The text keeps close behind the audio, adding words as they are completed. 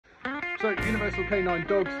So, Universal Canine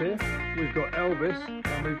Dogs here. We've got Elvis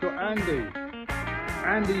and we've got Andy.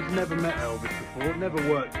 Andy's never met Elvis before, never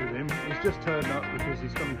worked with him. He's just turned up because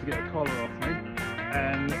he's coming to get a collar off me.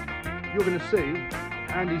 And you're going to see,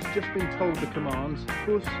 Andy's just been told the commands: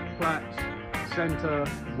 push, flats, centre,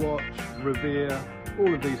 watch, revere,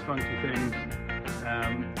 all of these funky things.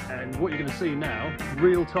 And what you're going to see now,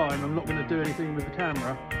 real time, I'm not going to do anything with the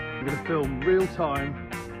camera. I'm going to film real time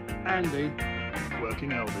Andy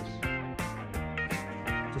working Elvis.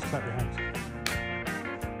 Just clap your hands.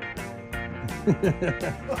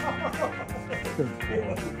 Good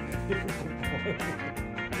boy.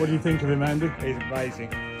 What do you think of him, Andy? He's amazing.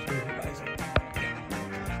 He's amazing.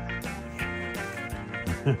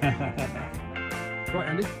 Right,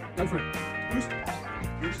 Andy, go for it.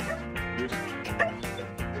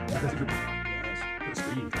 That's good. Good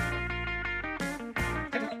speed.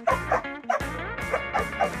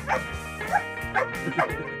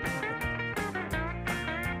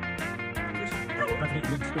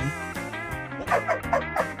 Good spin.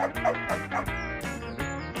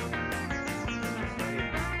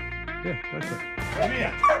 Yeah, that's it. Come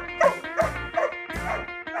here.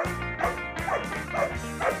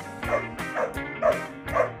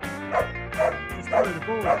 Just throw the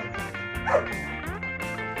ball.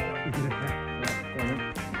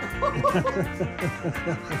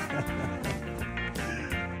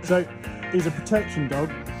 So, he's a protection dog,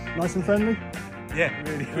 nice and friendly? Yeah,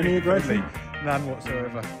 really. Any aggression? None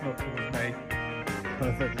whatsoever. Not towards me.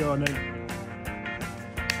 Perfect, go on then.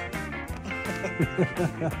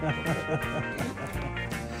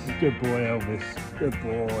 Good boy, Elvis. Good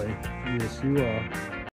boy. Yes, you are.